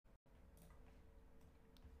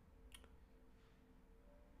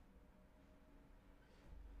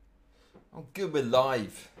Oh, good, we're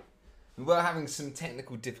live. We were having some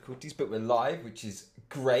technical difficulties, but we're live, which is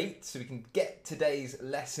great. So we can get today's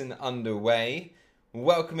lesson underway.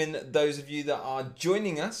 Welcoming those of you that are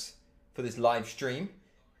joining us for this live stream.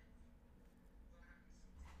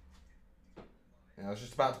 And I was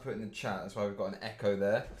just about to put in the chat, that's why we've got an echo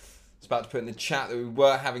there. I was about to put in the chat that we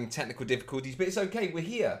were having technical difficulties, but it's okay, we're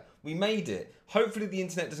here. We made it. Hopefully the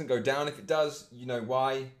internet doesn't go down. If it does, you know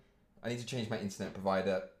why. I need to change my internet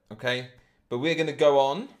provider, okay? But we're going to go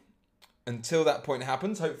on until that point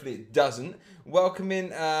happens. Hopefully it doesn't. Welcome in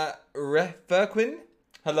Referquin.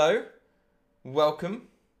 Hello. Welcome.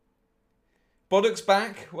 Boddock's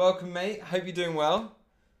back. Welcome, mate. Hope you're doing well.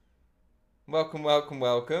 Welcome, welcome,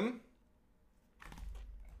 welcome.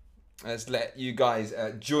 Let's let you guys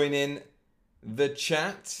join in the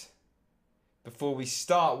chat before we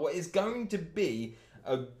start what is going to be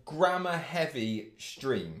a grammar heavy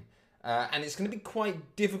stream. And it's going to be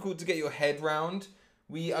quite difficult to get your head round.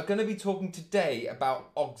 We are going to be talking today about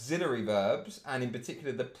auxiliary verbs, and in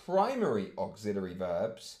particular the primary auxiliary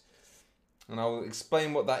verbs. And I will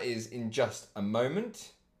explain what that is in just a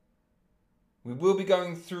moment. We will be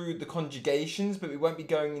going through the conjugations, but we won't be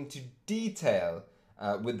going into detail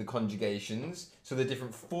with the conjugations. So the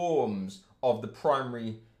different forms of the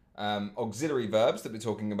primary auxiliary verbs that we're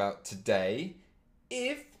talking about today.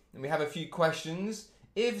 And we have a few questions,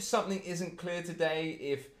 if something isn't clear today,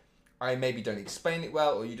 if I maybe don't explain it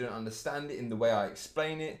well or you don't understand it in the way I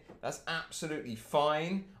explain it, that's absolutely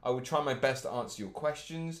fine. I will try my best to answer your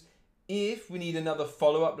questions. If we need another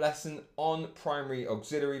follow-up lesson on primary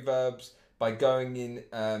auxiliary verbs by going in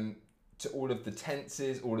to all of the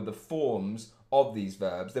tenses, all of the forms of these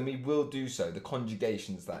verbs, then we will do so, the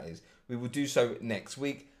conjugations that is. We will do so next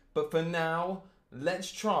week. But for now,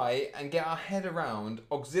 let's try and get our head around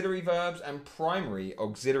auxiliary verbs and primary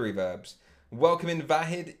auxiliary verbs. Welcome in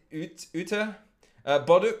Vahid Uta.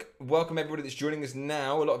 Boduk, welcome everybody that's joining us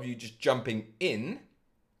now. A lot of you just jumping in.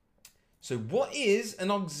 So what is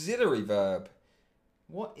an auxiliary verb?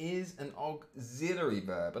 What is an auxiliary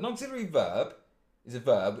verb? An auxiliary verb is a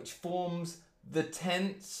verb which forms the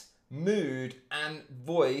tense, mood and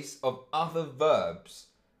voice of other verbs,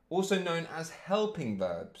 also known as helping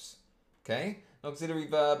verbs. Okay? An auxiliary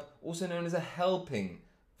verb, also known as a helping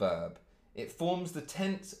verb. It forms the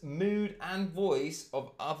tense, mood and voice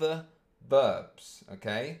of other verbs.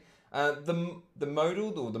 Okay? The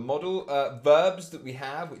modal verbs that we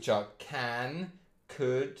have, which are can,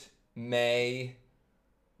 could, may,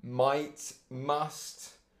 might,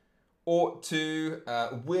 must, ought to,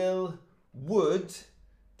 will, would,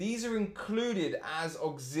 these are included as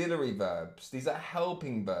auxiliary verbs. These are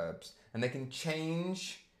helping verbs, and they can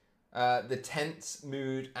change the tense,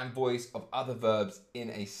 mood and voice of other verbs in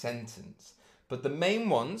a sentence. But the main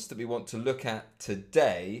ones that we want to look at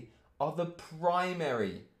today are the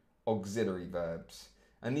primary auxiliary verbs.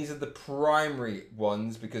 And these are the primary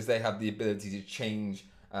ones because they have the ability to change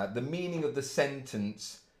the meaning of the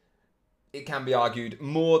sentence, it can be argued,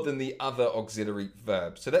 more than the other auxiliary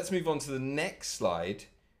verbs. So let's move on to the next slide,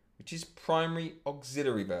 which is primary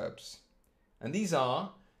auxiliary verbs. And these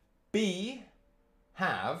are be,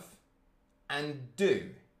 have, and do.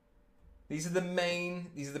 These are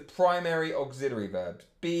the primary auxiliary verbs.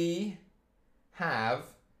 Be, have,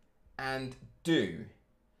 and do.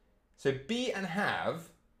 So be and have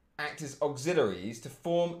act as auxiliaries to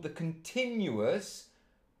form the continuous,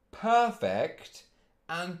 perfect,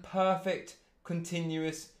 and perfect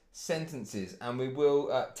continuous sentences. And we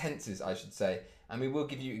will, tenses I should say. And we will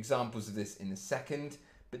give you examples of this in a second.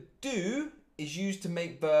 But do is used to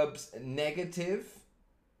make verbs negative.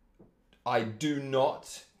 I do not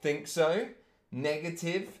think so.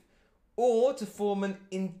 Negative. Or to form an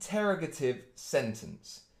interrogative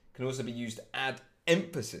sentence. Can also be used to add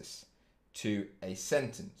emphasis to a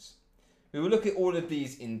sentence. We will look at all of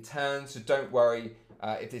these in turn, so don't worry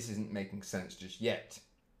if this isn't making sense just yet.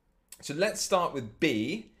 So let's start with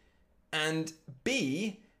be. And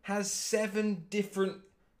be has 7 different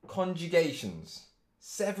conjugations.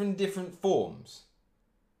 7 different forms.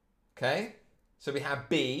 Okay? So we have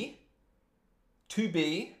be, to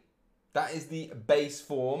be, that is the base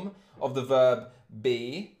form of the verb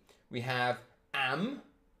be. We have am,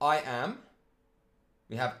 I am.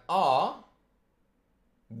 We have are,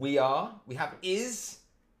 we are. We have is,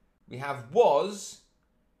 we have was,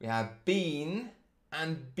 we have been,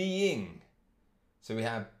 and being. So we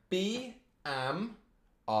have be, am,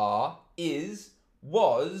 are, is,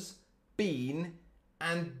 was, been,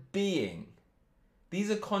 and being. These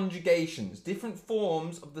are conjugations, different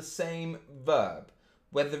forms of the same verb,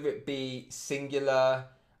 whether it be singular,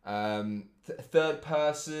 third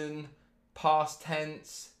person, past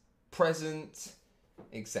tense, present,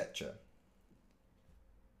 etc.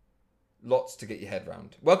 Lots to get your head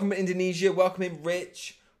around. Welcome in Indonesia. Welcome in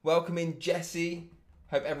Rich. Welcome in Jesse.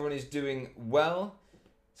 Hope everyone is doing well.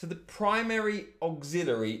 So the primary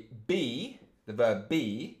auxiliary be, the verb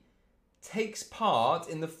be, takes part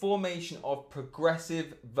in the formation of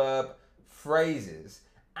progressive verb phrases,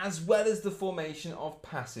 as well as the formation of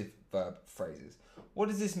passive verb phrases. What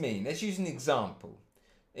does this mean? Let's use an example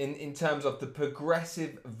in terms of the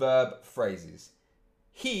progressive verb phrases.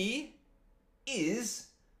 He is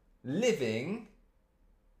living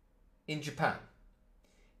in Japan.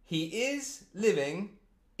 He is living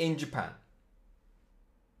in Japan.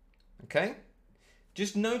 Okay?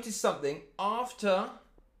 Just notice something after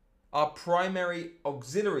our primary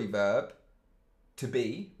auxiliary verb to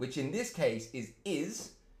be, which in this case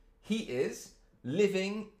is, he is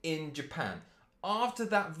living in Japan. After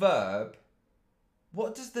that verb,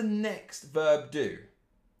 what does the next verb do?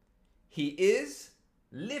 He is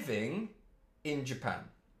living in Japan.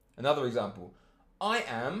 Another example. I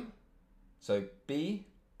am, so be,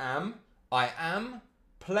 am, I am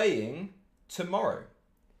playing tomorrow.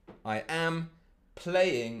 I am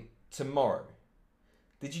playing tomorrow.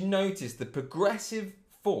 Did you notice the progressive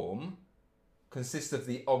form consists of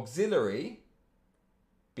the auxiliary,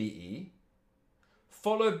 be,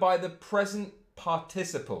 followed by the present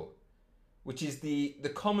participle, which is the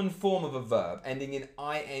common form of a verb ending in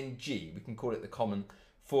ing. We can call it the common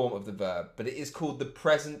form of the verb, but it is called the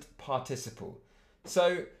present participle.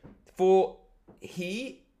 So for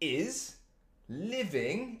he is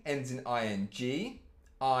living ends in ing.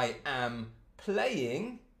 I am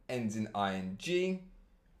playing ends in ing.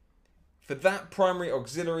 For that primary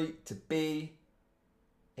auxiliary to be,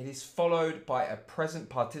 it is followed by a present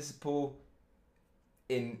participle.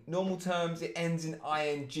 In normal terms, it ends in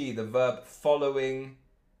ing, the verb following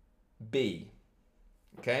be.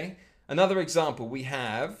 Okay? Another example, we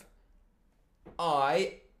have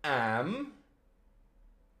I am,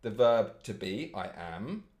 the verb to be, I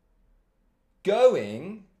am,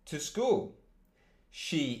 going to school.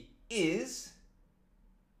 She is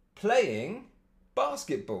playing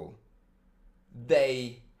basketball.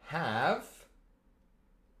 They have,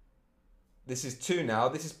 this is two now,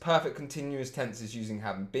 this is perfect continuous tenses using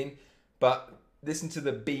have and been, but listen to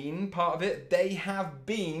the been part of it. They have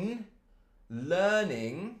been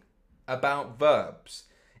learning about verbs.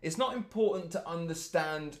 It's not important to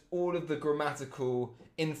understand all of the grammatical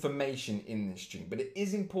information in this string, but it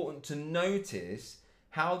is important to notice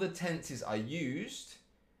how the tenses are used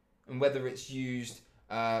and whether it's used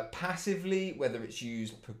passively, whether it's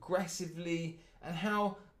used progressively, and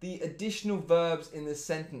how the additional verbs in the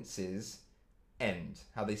sentences end,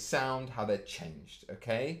 how they sound, how they're changed,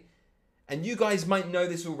 okay? And you guys might know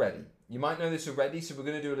this already. You might know this already, so we're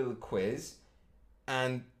going to do a little quiz,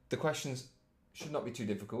 and the questions should not be too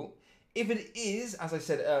difficult. If it is, as I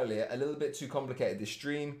said earlier, a little bit too complicated, this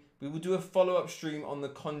stream, we will do a follow-up stream on the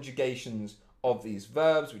conjugations of these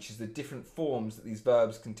verbs, which is the different forms that these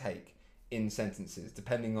verbs can take in sentences,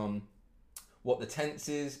 depending on what the tense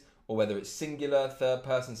is, or whether it's singular, third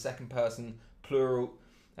person, second person, plural,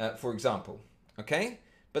 for example. Okay?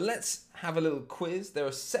 But let's have a little quiz. There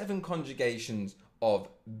are 7 conjugations of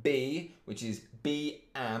be, which is be,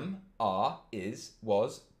 am, are, is,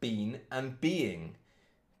 was, been, and being.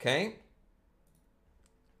 Okay?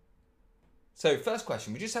 So, first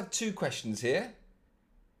question. We just have 2 questions here.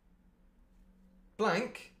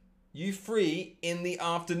 Blank, you free in the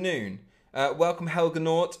afternoon? Welcome Helga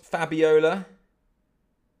Nort, Fabiola.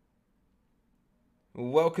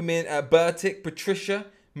 Welcome in Bertik, Patricia,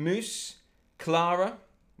 Moose, Clara.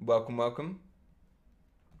 Welcome, welcome.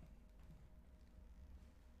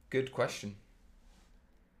 Good question.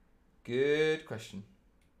 Good question.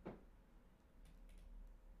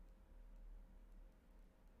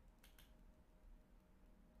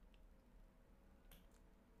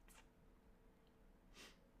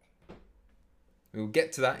 We'll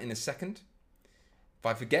get to that in a second. If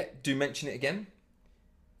I forget, do mention it again.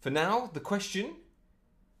 For now, the question,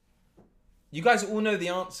 you guys all know the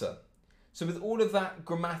answer. So with all of that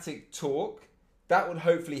grammatic talk, that would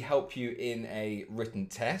hopefully help you in a written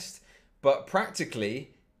test. But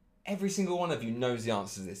practically, every single one of you knows the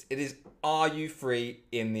answer to this. It is, are you free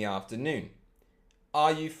in the afternoon?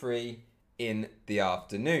 Are you free in the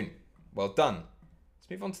afternoon? Well done. Let's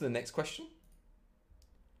move on to the next question.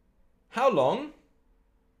 How long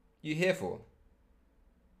you here for?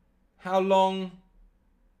 How long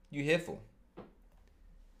you here for?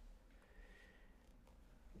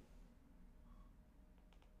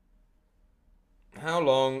 How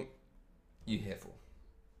long you here for?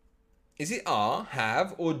 Is it are,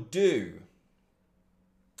 have, or do?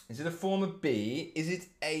 Is it a form of be? Is it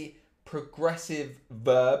a progressive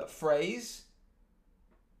verb phrase?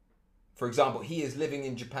 For example, he is living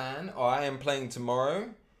in Japan, or I am playing tomorrow.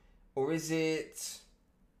 Or is it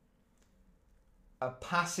a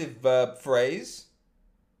passive verb phrase?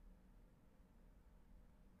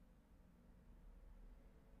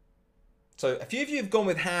 So a few of you have gone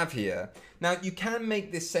with have here. Now you can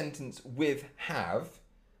make this sentence with have,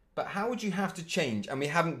 but how would you have to change? And we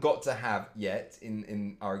haven't got to have yet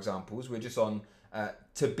in our examples. We're just on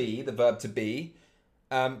to be, the verb to be.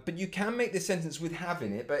 But you can make this sentence with have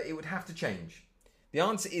in it, but it would have to change. The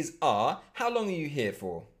answer is are. How long are you here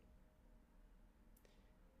for?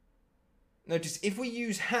 Notice if we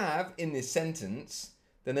use have in this sentence,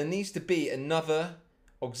 then there needs to be another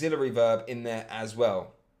auxiliary verb in there as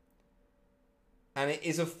well. And it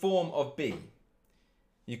is a form of be.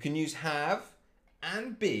 You can use have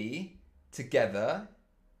and be together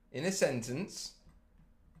in a sentence.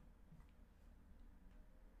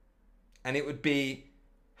 And it would be,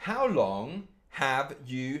 how long have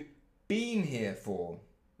you been here for?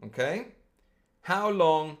 Okay? How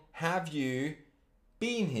long have you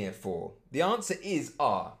been here for? The answer is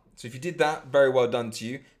are. So if you did that, very well done to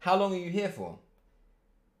you. How long are you here for?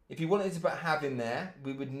 If you wanted to put have in there,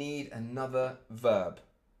 we would need another verb.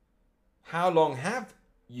 How long have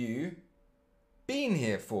you been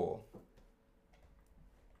here for?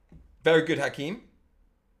 Very good, Hakeem.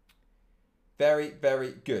 Very,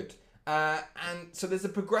 very good. And so there's a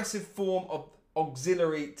progressive form of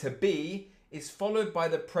auxiliary to be is followed by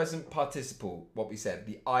the present participle, what we said,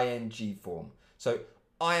 the ing form. So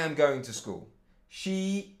I am going to school.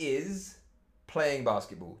 She is playing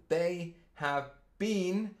basketball. They have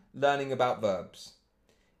been learning about verbs.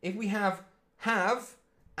 If we have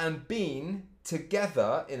and been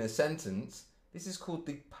together in a sentence, this is called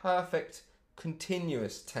the perfect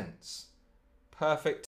continuous tense. Perfect